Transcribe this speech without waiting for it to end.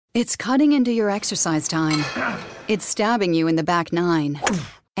It's cutting into your exercise time. It's stabbing you in the back nine.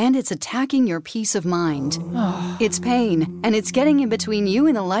 And it's attacking your peace of mind. It's pain, and it's getting in between you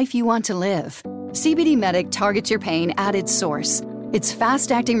and the life you want to live. CBD Medic targets your pain at its source. It's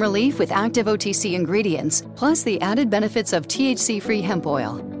fast-acting relief with active OTC ingredients, plus the added benefits of THC-free hemp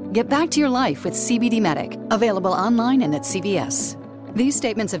oil. Get back to your life with CBD Medic. Available online and at CVS. These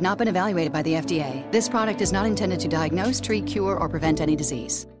statements have not been evaluated by the FDA. This product is not intended to diagnose, treat, cure, or prevent any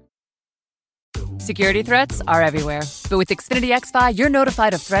disease. Security threats are everywhere. But with Xfinity XFi, you're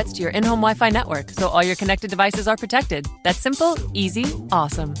notified of threats to your in-home Wi-Fi network, so all your connected devices are protected. That's simple, easy,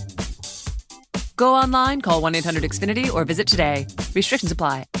 awesome. Go online, call 1-800-XFINITY, or visit today. Restrictions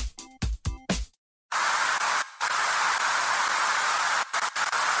apply.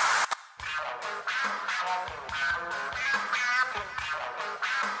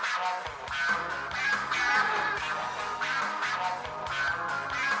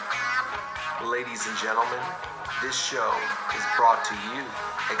 Ladies and gentlemen, this show is brought to you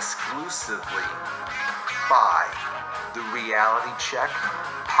exclusively by the Reality Check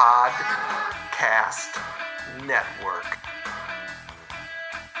Podcast Network.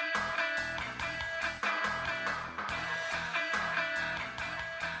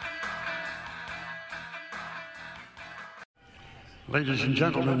 Ladies and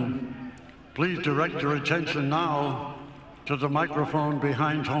gentlemen, please direct your attention now to the microphone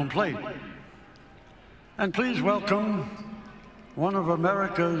behind home plate. And please welcome one of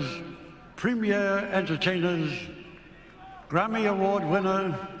America's premier entertainers, Grammy Award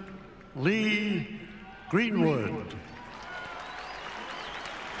winner, Lee Greenwood.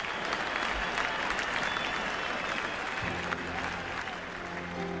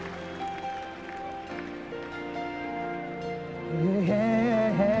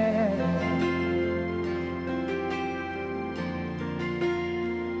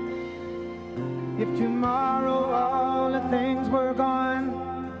 If tomorrow all the things were gone,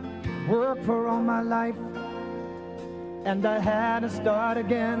 work for all my life, and I had to start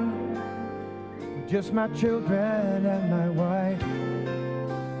again, just my children and my wife.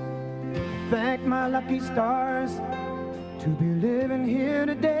 Thank my lucky stars to be living here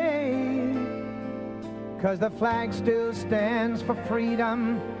today, 'cause the flag still stands for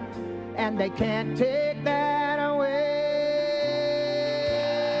freedom, and they can't take that away.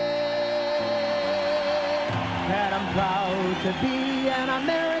 That I'm proud to be an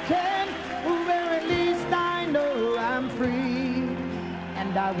American, where at least I know I'm free.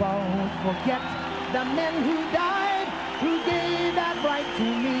 And I won't forget the men who died, who gave that right to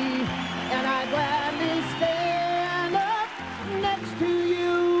me. And I gladly stand up next to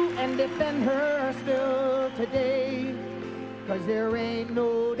you and defend her still today. 'Cause there ain't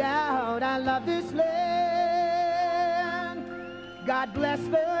no doubt I love this land. God bless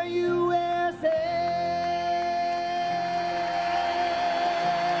the USA.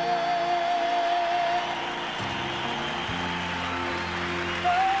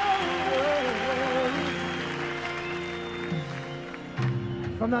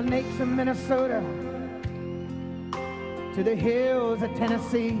 From the lakes of Minnesota to the hills of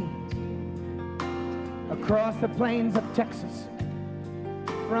Tennessee, across the plains of Texas,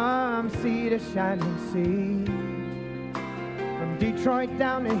 from sea to shining sea, from Detroit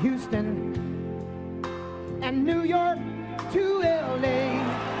down to Houston and New York to LA.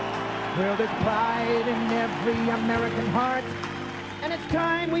 Well, there's pride in every American heart, and it's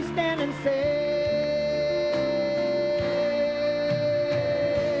time we stand and say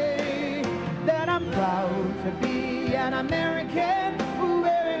that I'm proud to be an American,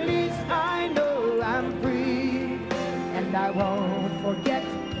 where at least I know I'm free. And I won't forget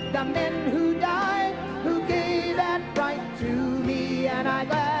the men who died, who gave that right to me. And I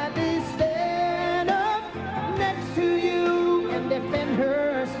gladly stand up next to you and defend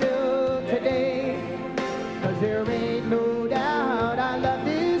her still today. 'Cause there ain't no doubt I love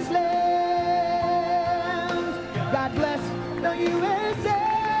this land. God bless the USA.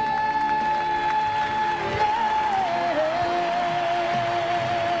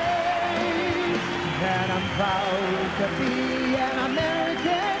 And I'm proud to be an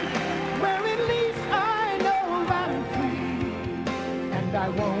American, where at least I know I'm free. And I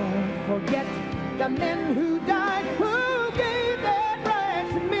won't forget the men who died, who gave that right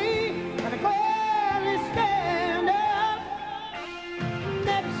to me. And I gladly stand up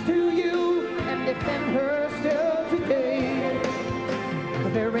next to you and defend her still today.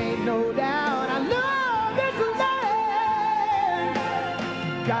 'Cause there ain't no doubt I love this land.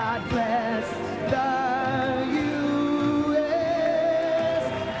 God bless the USA.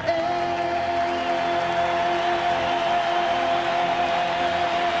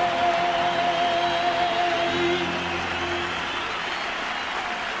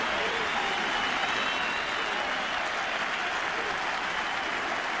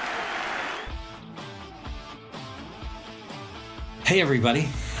 Hey everybody,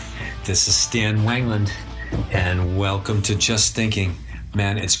 this is Stan Wangland, and welcome to Just Thinking.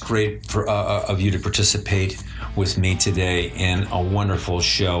 Man, it's great for of you to participate with me today in a wonderful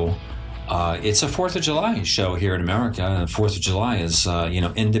show. It's a 4th of July show here in America, and 4th of July is,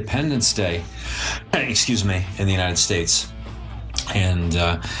 Independence Day, excuse me, in the United States. And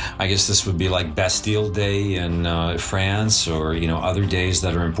I guess this would be like Bastille Day in France, or, other days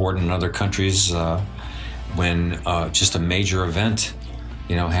that are important in other countries when just a major event,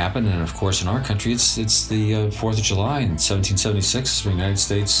 happened. And of course, in our country, it's the 4th of July in 1776. The United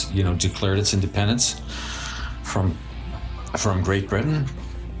States, declared its independence from Great Britain,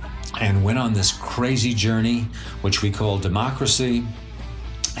 and went on this crazy journey, which we call democracy,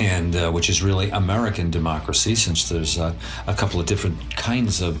 and which is really American democracy, since there's a couple of different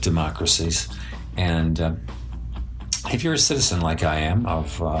kinds of democracies. And if you're a citizen like I am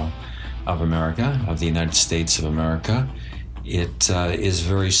of America, of the United States of America, it is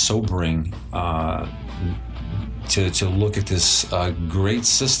very sobering to look at this great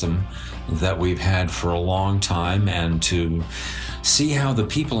system that we've had for a long time, and to see how the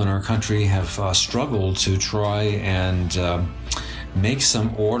people in our country have struggled to try and make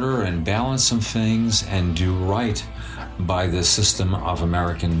some order and balance some things and do right by the system of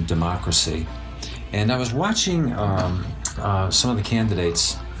American democracy. And I was watching some of the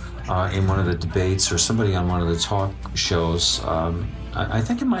candidates in one of the debates, or somebody on one of the talk shows. I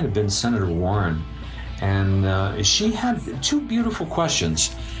think it might have been Senator Warren, and she had two beautiful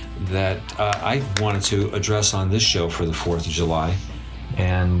questions that I wanted to address on this show for the 4th of July.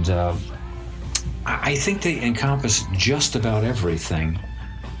 And I think they encompass just about everything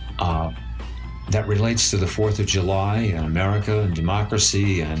that relates to the 4th of July and America and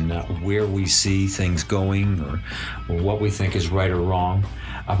democracy, and where we see things going, or what we think is right or wrong.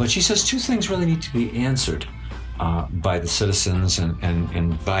 But she says two things really need to be answered by the citizens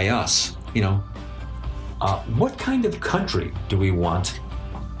and by us. What kind of country do we want?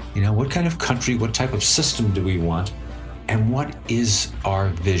 What kind of country, what type of system do we want? And what is our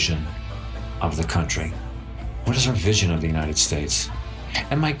vision of the country? What is our vision of the United States?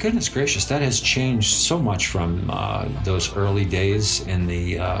 And my goodness gracious, that has changed so much from those early days in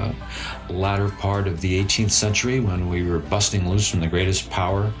the latter part of the 18th century, when we were busting loose from the greatest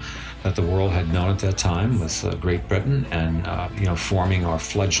power that the world had known at that time, with Great Britain, and forming our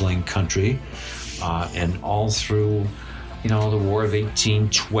fledgling country, and all through the War of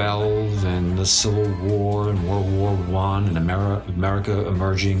 1812 and the Civil War and World War I, and America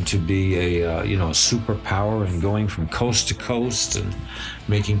emerging to be a superpower, and going from coast to coast, and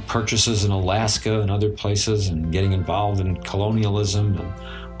making purchases in Alaska and other places, and getting involved in colonialism and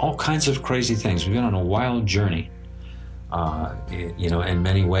all kinds of crazy things. We've been on a wild journey, in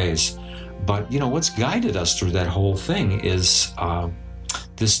many ways. But what's guided us through that whole thing is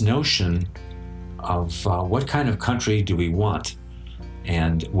this notion of what kind of country do we want.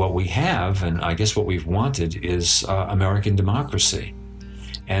 And what we have, and I guess what we've wanted, is American democracy.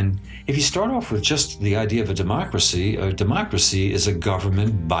 And if you start off with just the idea of a democracy is a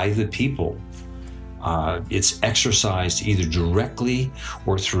government by the people. It's exercised either directly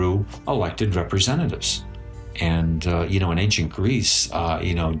or through elected representatives. And, in ancient Greece,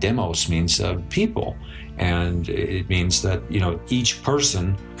 demos means people. And it means that, each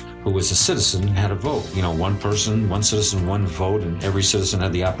person who was a citizen had a vote. One person, one citizen, one vote, and every citizen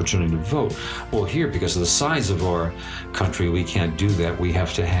had the opportunity to vote. Well, here, because of the size of our country, we can't do that. We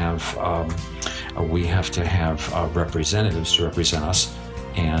have to have representatives to represent us,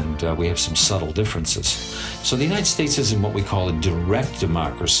 and we have some subtle differences. So the United States isn't what we call a direct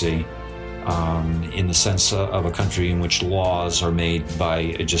democracy, in the sense of a country in which laws are made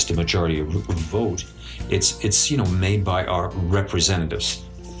by just a majority vote. It's made by our representatives.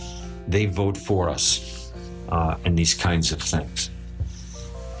 They vote for us, and these kinds of things.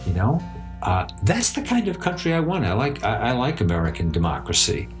 That's the kind of country I want. I like American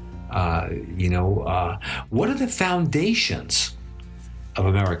democracy. What are the foundations of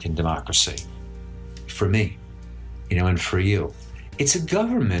American democracy for me, and for you? It's a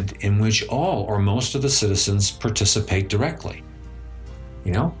government in which all or most of the citizens participate directly.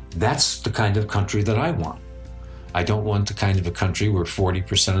 That's the kind of country that I want. I don't want the kind of a country where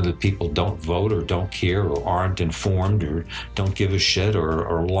 40% of the people don't vote, or don't care, or aren't informed, or don't give a shit,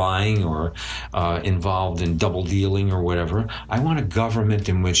 or lying, or involved in double dealing or whatever. I want a government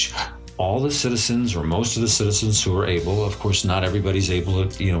in which all the citizens, or most of the citizens who are able, of course not everybody's able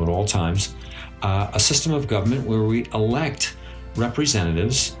at all times, a system of government where we elect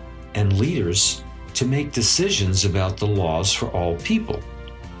representatives and leaders to make decisions about the laws for all people.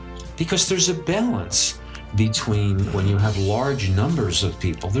 Because there's a balance between, when you have large numbers of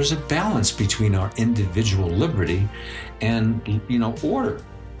people, there's a balance between our individual liberty and, order.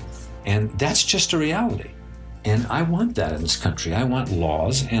 And that's just a reality. And I want that in this country. I want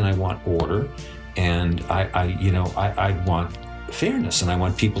laws, and I want order, and I want fairness, and I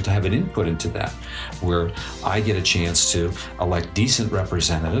want people to have an input into that, where I get a chance to elect decent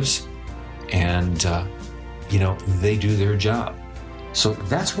representatives, and they do their job. So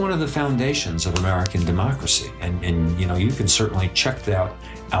that's one of the foundations of American democracy, and you can certainly check that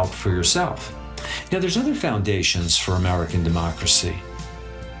out for yourself. Now, there's other foundations for American democracy,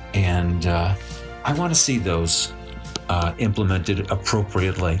 and I want to see those implemented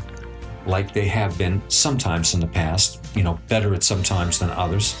appropriately, like they have been sometimes in the past, better at some times than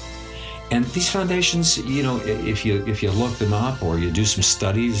others. And these foundations, if you look them up, or you do some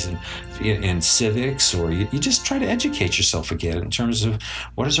studies in civics, or you just try to educate yourself again in terms of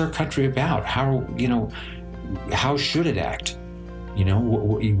what is our country about? How should it act?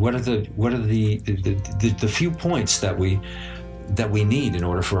 What are the few points that we need in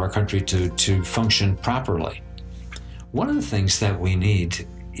order for our country to function properly? One of the things that we need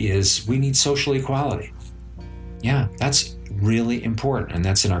is social equality. Yeah, that's really important, and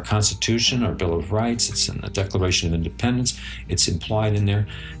that's in our Constitution, our Bill of Rights, it's in the Declaration of Independence, it's implied in there.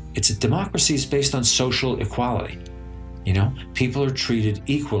 Democracy is based on social equality. People are treated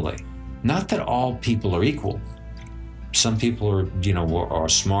equally. Not that all people are equal. Some people are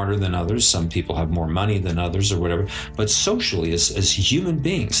smarter than others, some people have more money than others, or whatever, but socially, as human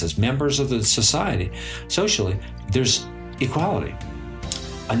beings, as members of the society, socially, there's equality.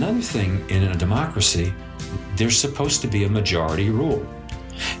 Another thing in a democracy, there's supposed to be a majority rule.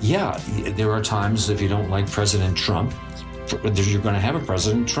 Yeah, there are times if you don't like President Trump, you're going to have a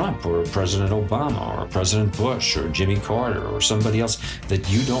President Trump, or a President Obama, or a President Bush, or Jimmy Carter, or somebody else that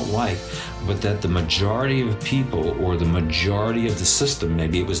you don't like, but that the majority of people, or the majority of the system,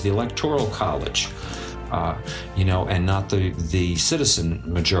 maybe it was the Electoral College, and not the citizen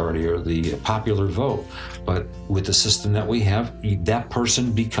majority or the popular vote. But with the system that we have, that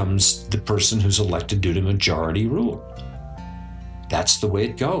person becomes the person who's elected due to majority rule. That's the way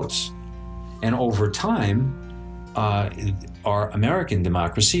it goes. And over time, our American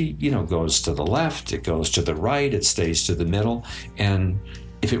democracy, goes to the left, it goes to the right, it stays to the middle, and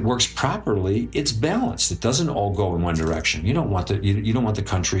if it works properly, it's balanced. It doesn't all go in one direction. You don't want the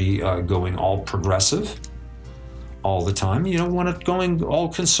country going all progressive all the time. You don't want it going all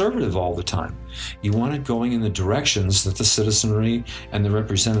conservative all the time. You want it going in the directions that the citizenry and the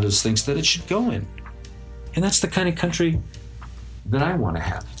representatives thinks that it should go in. And that's the kind of country that I want to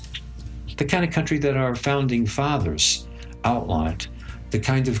have. The kind of country that our founding fathers outlined. The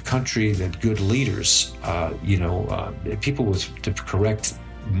kind of country that good leaders, people with the correct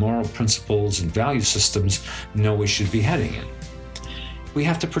moral principles and value systems know we should be heading in. We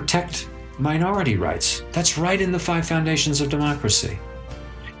have to protect minority rights. That's right in the 5 foundations of democracy.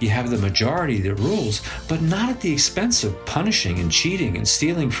 You have the majority that rules, but not at the expense of punishing and cheating and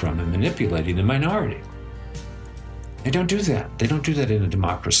stealing from and manipulating the minority. They don't do that. They don't do that in a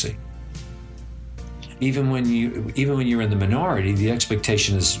democracy. Even when you're in the minority, the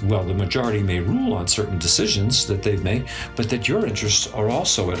expectation is, well, the majority may rule on certain decisions that they've made, but that your interests are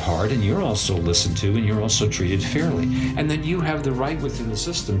also at heart, and you're also listened to, and you're also treated fairly. And that you have the right within the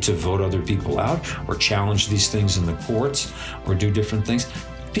system to vote other people out, or challenge these things in the courts, or do different things,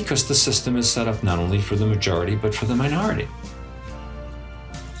 because the system is set up not only for the majority, but for the minority.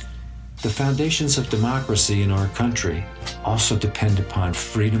 The foundations of democracy in our country also depend upon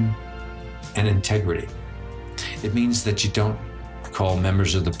freedom and integrity. It means that you don't call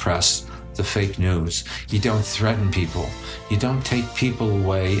members of the press the fake news. You don't threaten people. You don't take people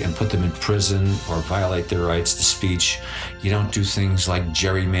away and put them in prison or violate their rights to speech. You don't do things like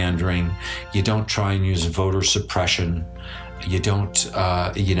gerrymandering. You don't try and use voter suppression. You don't,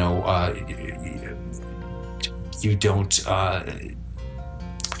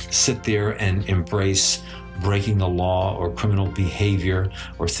 sit there and embrace breaking the law or criminal behavior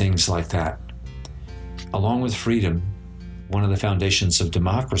or things like that. Along with freedom, one of the foundations of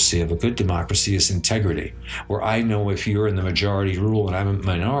democracy, of a good democracy, is integrity, where I know if you're in the majority rule and I'm a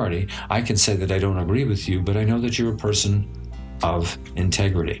minority, I can say that I don't agree with you, but I know that you're a person of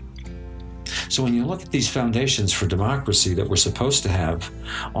integrity. So when you look at these foundations for democracy that we're supposed to have,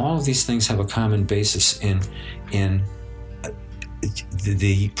 all of these things have a common basis in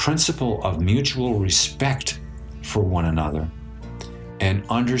the principle of mutual respect for one another, and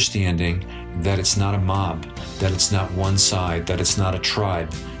understanding that it's not a mob, that it's not one side, that it's not a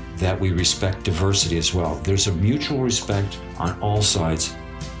tribe, that we respect diversity as well. There's a mutual respect on all sides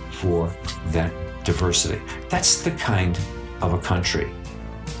for that diversity. That's the kind of a country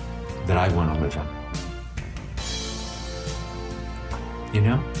that I want to live in. You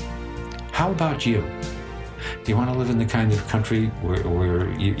know? How about you? Do you want to live in the kind of country where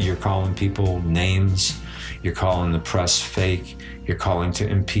you're calling people names, you're calling the press fake, you're calling to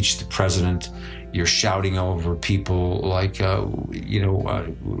impeach the president, you're shouting over people like,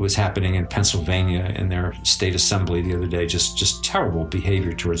 was happening in Pennsylvania in their state assembly the other day, just terrible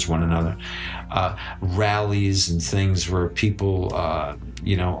behavior towards one another. Rallies and things where people, are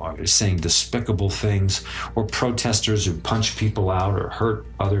saying despicable things, or protesters who punch people out or hurt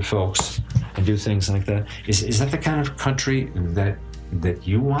other folks and do things like that. Is that the kind of country that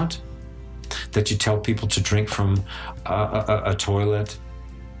you want? That you tell people to drink from a toilet?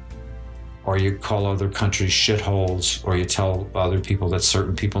 Or you call other countries shitholes, or you tell other people that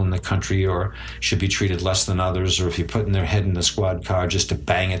certain people in the country should be treated less than others, or if you're putting their head in the squad car just to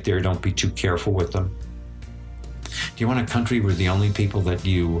bang it there, don't be too careful with them. Do you want a country where the only people that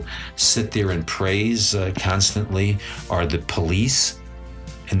you sit there and praise constantly are the police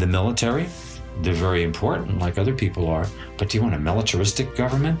and the military? They're very important, like other people are. But do you want a militaristic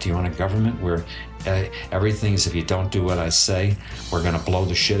government? Do you want a government where everything is, if you don't do what I say, we're going to blow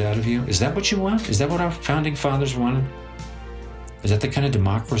the shit out of you? Is that what you want? Is that what our founding fathers wanted? Is that the kind of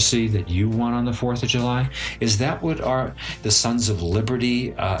democracy that you want on the 4th of July? Is that what the Sons of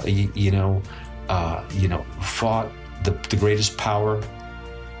Liberty, fought the greatest power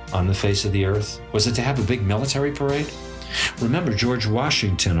on the face of the earth? Was it to have a big military parade? Remember George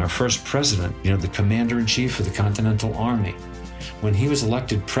Washington, our first president, the commander-in-chief of the Continental Army. When he was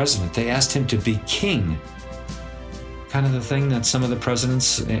elected president, they asked him to be king. Kind of the thing that some of the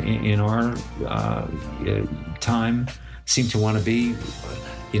presidents in our time seem to want to be,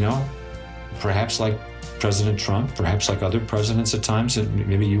 perhaps like President Trump, perhaps like other presidents at times, and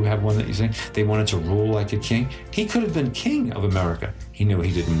maybe you have one that you think they wanted to rule like a king. He could have been king of America. He knew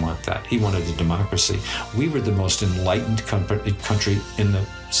he didn't want that. He wanted a democracy. We were the most enlightened country in the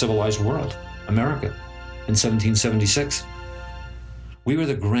civilized world, America, in 1776. We were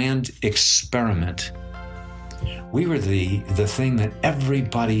the grand experiment. We were the thing that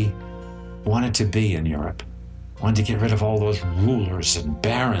everybody wanted to be in Europe. Wanted to get rid of all those rulers and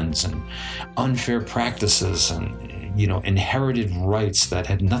barons and unfair practices and, inherited rights that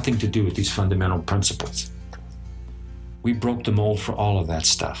had nothing to do with these fundamental principles. We broke the mold for all of that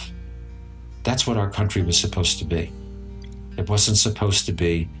stuff. That's what our country was supposed to be. It wasn't supposed to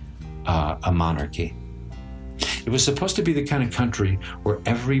be a monarchy. It was supposed to be the kind of country where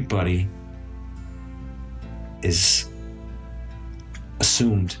everybody is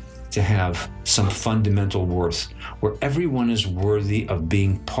assumed to have some fundamental worth, where everyone is worthy of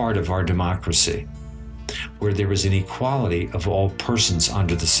being part of our democracy, where there is an equality of all persons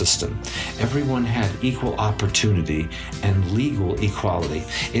under the system. Everyone had equal opportunity and legal equality.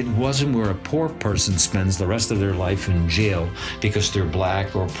 It wasn't where a poor person spends the rest of their life in jail because they're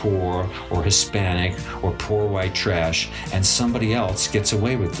black or poor or Hispanic or poor white trash, and somebody else gets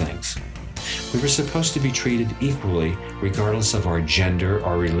away with things. We were supposed to be treated equally regardless of our gender,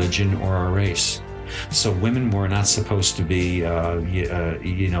 our religion, or our race. So women were not supposed to be,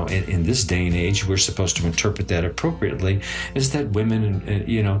 in this day and age, we're supposed to interpret that appropriately, is that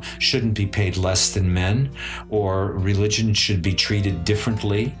women, shouldn't be paid less than men, or religion should be treated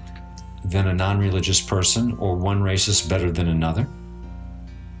differently than a non-religious person, or one race is better than another.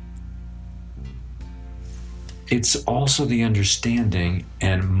 It's also the understanding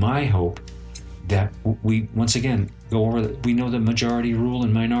and my hope that we, once again, go over that we know the majority rule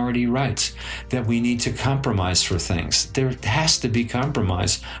and minority rights, that we need to compromise for things. There has to be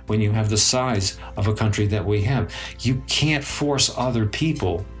compromise when you have the size of a country that we have. You can't force other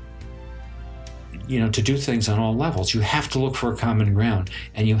people, to do things on all levels. You have to look for a common ground,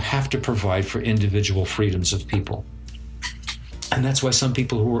 and you have to provide for individual freedoms of people. And that's why some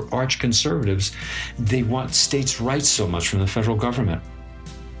people who are arch conservatives, they want states' rights so much from the federal government.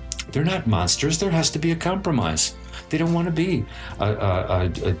 They're not monsters. There has to be a compromise. They don't want to be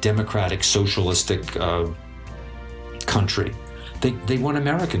a democratic, socialistic country. They want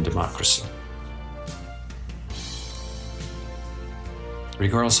American democracy.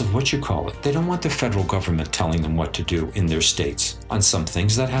 Regardless of what you call it. They don't want the federal government telling them what to do in their states. On some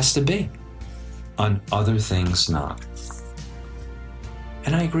things, that has to be. On other things, not.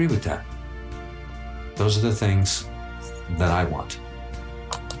 And I agree with that. Those are the things that I want.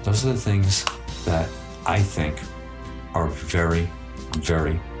 Those are the things that I think are very,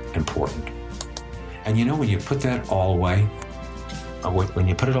 very important. And when you put that all away, when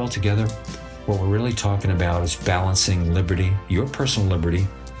you put it all together, what we're really talking about is balancing liberty, your personal liberty,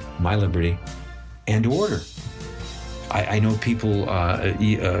 my liberty, and order. I know people, that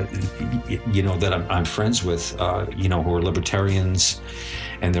I'm friends with, who are libertarians,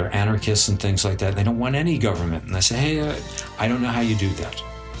 and they're anarchists and things like that. They don't want any government. And I say, hey, I don't know how you do that.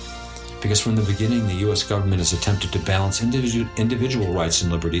 Because from the beginning, the U.S. government has attempted to balance individual rights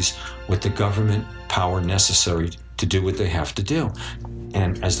and liberties with the government power necessary to do what they have to do.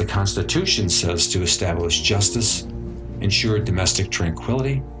 And as the Constitution says, to establish justice, ensure domestic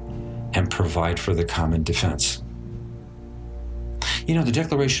tranquility, and provide for the common defense. The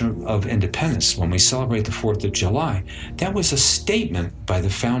Declaration of Independence, when we celebrate the 4th of July, that was a statement by the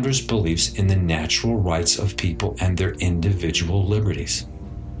founders' beliefs in the natural rights of people and their individual liberties.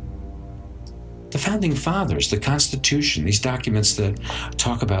 The Founding Fathers, the Constitution, these documents that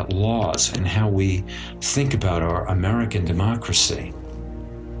talk about laws and how we think about our American democracy.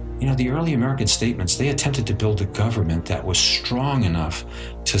 The early American statements, they attempted to build a government that was strong enough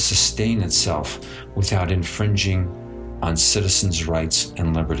to sustain itself without infringing on citizens' rights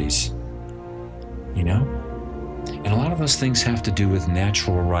and liberties. And a lot of those things have to do with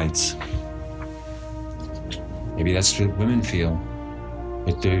natural rights. Maybe that's what women feel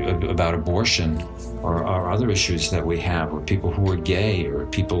about abortion or other issues that we have, or people who are gay, or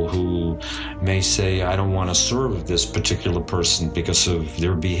people who may say, I don't want to serve this particular person because of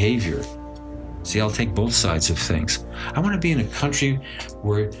their behavior. See, I'll take both sides of things. I want to be in a country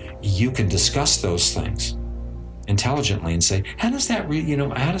where you can discuss those things intelligently and say, how does that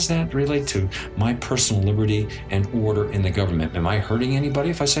relate to my personal liberty and order in the government? Am I hurting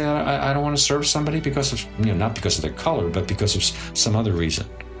anybody if I say I don't want to serve somebody because of, not because of their color, but because of some other reason?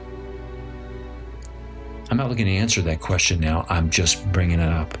 I'm not looking to answer that question now. I'm just bringing it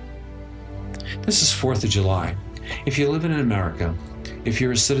up. This is 4th of July. If you live in America, if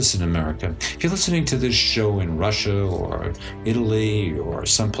you're a citizen in America, if you're listening to this show in Russia or Italy or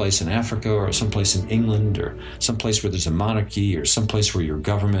someplace in Africa or someplace in England or someplace where there's a monarchy or someplace where your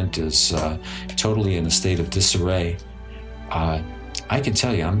government is totally in a state of disarray, I can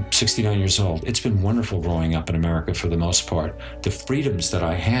tell you, I'm 69 years old. It's been wonderful growing up in America for the most part. The freedoms that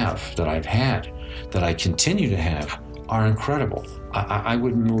I have, that I've had, that I continue to have, are incredible. I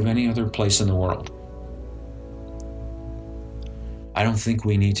wouldn't move any other place in the world. I don't think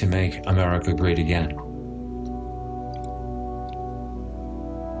we need to make America great again.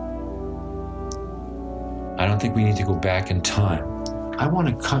 I don't think we need to go back in time. I want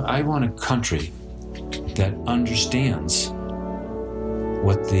a country that understands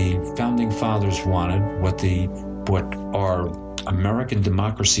what the Founding Fathers wanted, what our American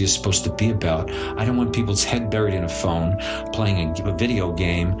democracy is supposed to be about. I don't want people's head buried in a phone, playing a video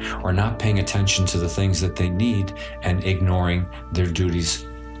game, or not paying attention to the things that they need and ignoring their duties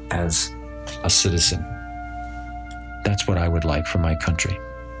as a citizen. That's what I would like for my country.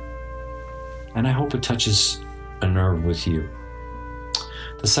 And I hope it touches a nerve with you.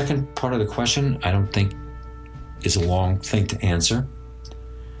 The second part of the question, I don't think is a long thing to answer.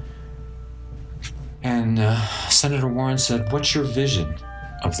 And Senator Warren said, what's your vision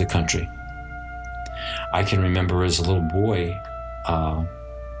of the country? I can remember as a little boy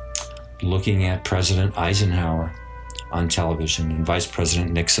looking at President Eisenhower on television and Vice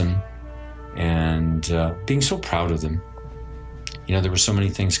President Nixon and being so proud of them. There were so many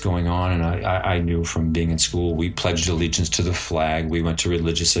things going on, and I knew from being in school, we pledged allegiance to the flag. We went to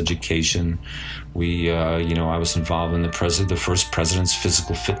religious education. I was involved in the first president's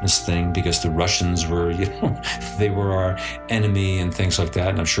physical fitness thing because the Russians were, they were our enemy and things like that.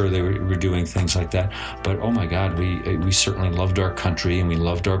 And I'm sure they were doing things like that. But oh my God, we certainly loved our country and we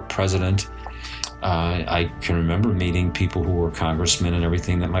loved our president. I can remember meeting people who were congressmen and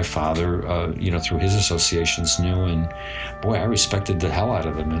everything that my father, through his associations knew. And boy, I respected the hell out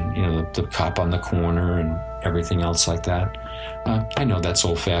of him. And, the cop on the corner and everything else like that. I know that's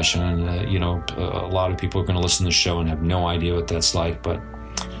old fashioned. And, a lot of people are going to listen to the show and have no idea what that's like. But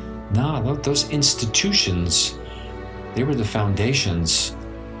no, those institutions, they were the foundations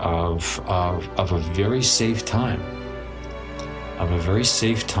of a very safe time. Of a very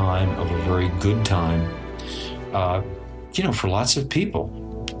safe time, of a very good time, for lots of people.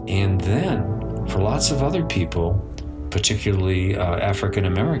 And then for lots of other people, particularly African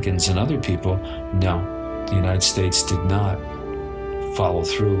Americans and other people, no, the United States did not follow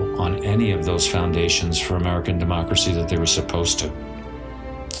through on any of those foundations for American democracy that they were supposed to.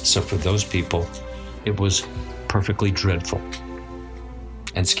 So for those people, it was perfectly dreadful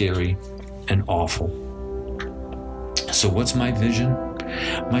and scary and awful. So what's my vision?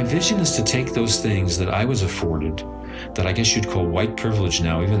 My vision is to take those things that I was afforded, that I guess you'd call white privilege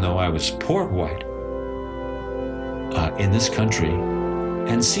now, even though I was poor white, in this country,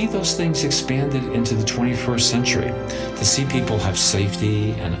 and see those things expanded into the 21st century, to see people have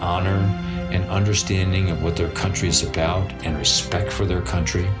safety and honor and understanding of what their country is about and respect for their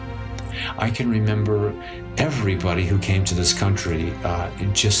country. I can remember everybody who came to this country,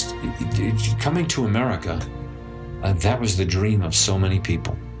 just coming to America. That was the dream of so many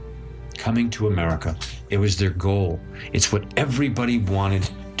people. Coming to America, it was their goal. It's what everybody wanted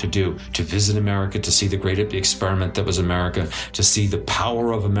to do, to visit America, to see the great experiment that was America, to see the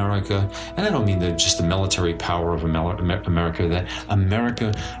power of America. And I don't mean just the military power of America, that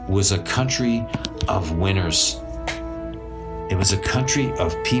America was a country of winners. It was a country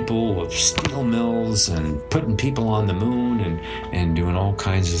of people, of steel mills and putting people on the moon and doing all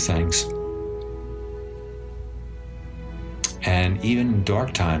kinds of things. And even in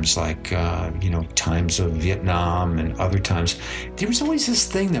dark times, like, times of Vietnam and other times, there was always this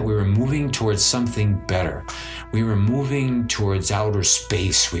thing that we were moving towards something better. We were moving towards outer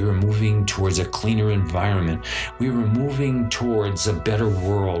space. We were moving towards a cleaner environment. We were moving towards a better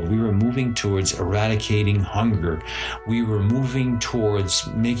world. We were moving towards eradicating hunger. We were moving towards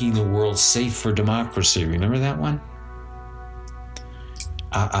making the world safe for democracy. Remember that one?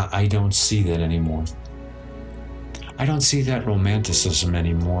 I don't see that anymore. I don't see that romanticism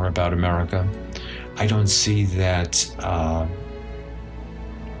anymore about America. I don't see that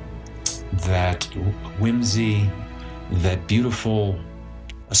that whimsy, that beautiful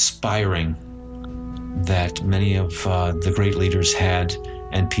aspiring that many of the great leaders had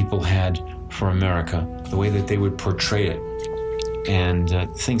and people had for America, the way that they would portray it, and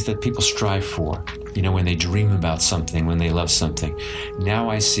things that people strive for, when they dream about something, when they love something.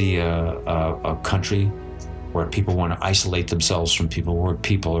 Now I see a country where people want to isolate themselves from people, where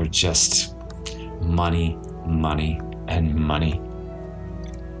people are just money, money, and money,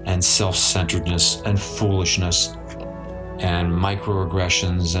 and self-centeredness, and foolishness, and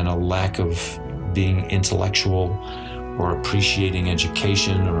microaggressions, and a lack of being intellectual, or appreciating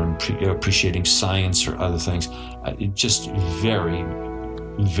education, or appreciating science, or other things. Just very,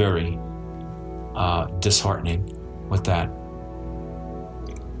 very disheartening with that.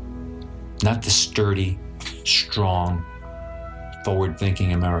 Not the sturdy, strong,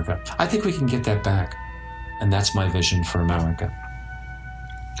 forward-thinking America. I think we can get that back, and that's my vision for America.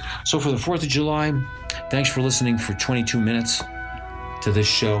 So for the 4th of July, thanks for listening for 22 minutes to this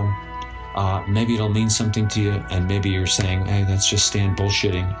show. Maybe it'll mean something to you, and maybe you're saying, hey, that's just Stan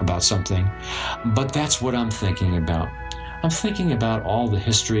bullshitting about something. But that's what I'm thinking about. I'm thinking about all the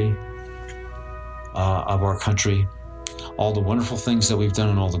history of our country, all the wonderful things that we've done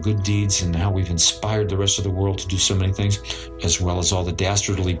and all the good deeds and how we've inspired the rest of the world to do so many things, as well as all the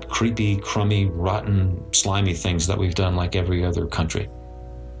dastardly, creepy, crummy, rotten, slimy things that we've done like every other country.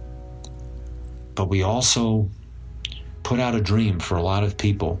 But we also put out a dream for a lot of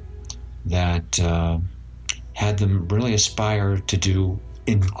people that had them really aspire to do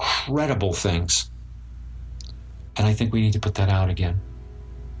incredible things. And I think we need to put that out again.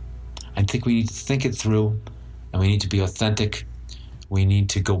 I think we need to think it through, and we need to be authentic. We need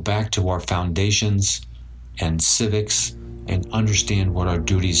to go back to our foundations and civics and understand what our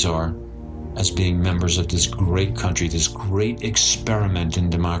duties are as being members of this great country, this great experiment in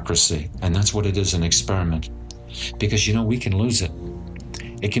democracy. And that's what it is, an experiment. Because, we can lose it.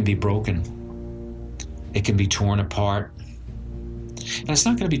 It can be broken. It can be torn apart. And it's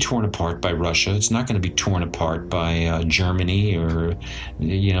not going to be torn apart by Russia. It's not going to be torn apart by Germany or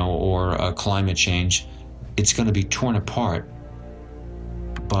climate change. It's going to be torn apart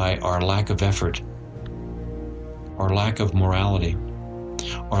by our lack of effort, our lack of morality,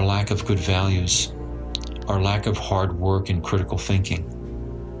 our lack of good values, our lack of hard work and critical thinking,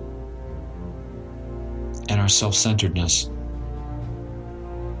 and our self-centeredness.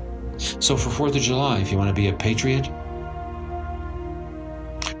 So for 4th of July, if you want to be a patriot,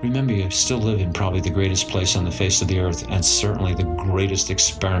 remember you still live in probably the greatest place on the face of the earth, and certainly the greatest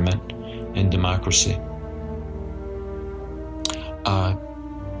experiment in democracy.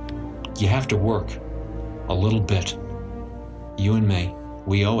 You have to work a little bit. You and me,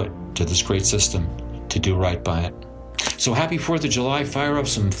 we owe it to this great system to do right by it. So happy 4th of July. Fire up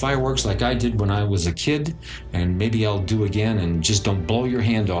some fireworks like I did when I was a kid, and maybe I'll do again, and just don't blow your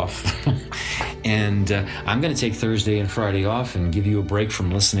hand off. And I'm going to take Thursday and Friday off and give you a break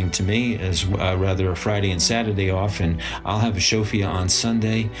from listening to me, as rather a Friday and Saturday off, and I'll have a show for you on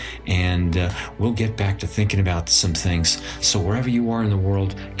Sunday, and we'll get back to thinking about some things. So wherever you are in the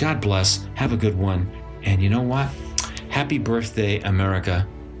world, God bless, have a good one, and you know what? Happy birthday, America.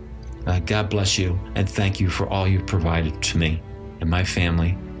 God bless you, and thank you for all you've provided to me and my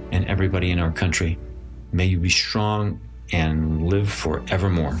family and everybody in our country. May you be strong and live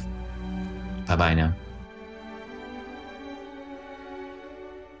forevermore. Bye-bye now.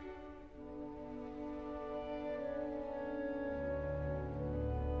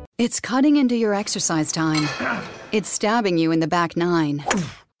 It's cutting into your exercise time. It's stabbing you in the back nine.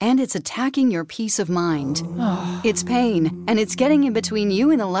 And it's attacking your peace of mind. It's pain, and it's getting in between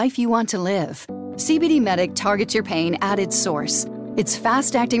you and the life you want to live. CBD Medic targets your pain at its source. It's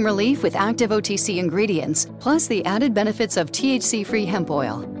fast-acting relief with active OTC ingredients, plus the added benefits of THC-free hemp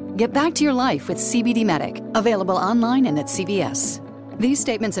oil. Get back to your life with CBD Medic, available online and at CVS. These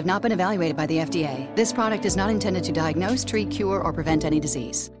statements have not been evaluated by the FDA. This product is not intended to diagnose, treat, cure, or prevent any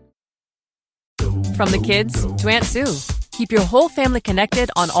disease. From the kids to Aunt Sue, keep your whole family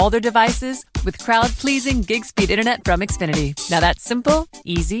connected on all their devices with crowd-pleasing gig-speed internet from Xfinity. Now that's simple,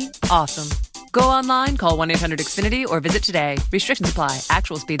 easy, awesome. Go online, call 1-800-XFINITY, or visit today. Restrictions apply.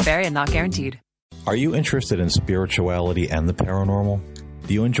 Actual speeds vary and not guaranteed. Are you interested in spirituality and the paranormal?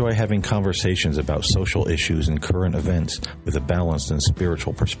 Do you enjoy having conversations about social issues and current events with a balanced and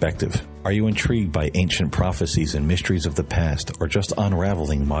spiritual perspective? Are you intrigued by ancient prophecies and mysteries of the past, or just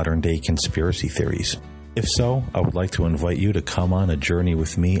unraveling modern-day conspiracy theories? If so, I would like to invite you to come on a journey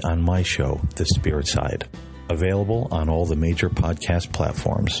with me on my show, The Spirit Side. Available on all the major podcast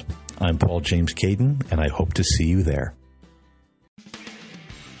platforms. I'm Paul James Caden, and I hope to see you there.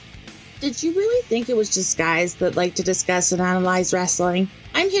 Did you really think it was just guys that like to discuss and analyze wrestling?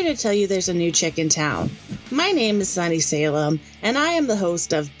 I'm here to tell you there's a new chick in town. My name is Sunny Salem, and I am the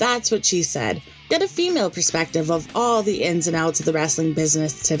host of That's What She Said. Get a female perspective of all the ins and outs of the wrestling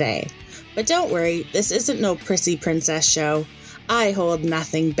business today. But don't worry, this isn't no prissy princess show. I hold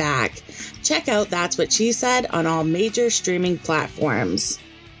nothing back. Check out That's What She Said on all major streaming platforms.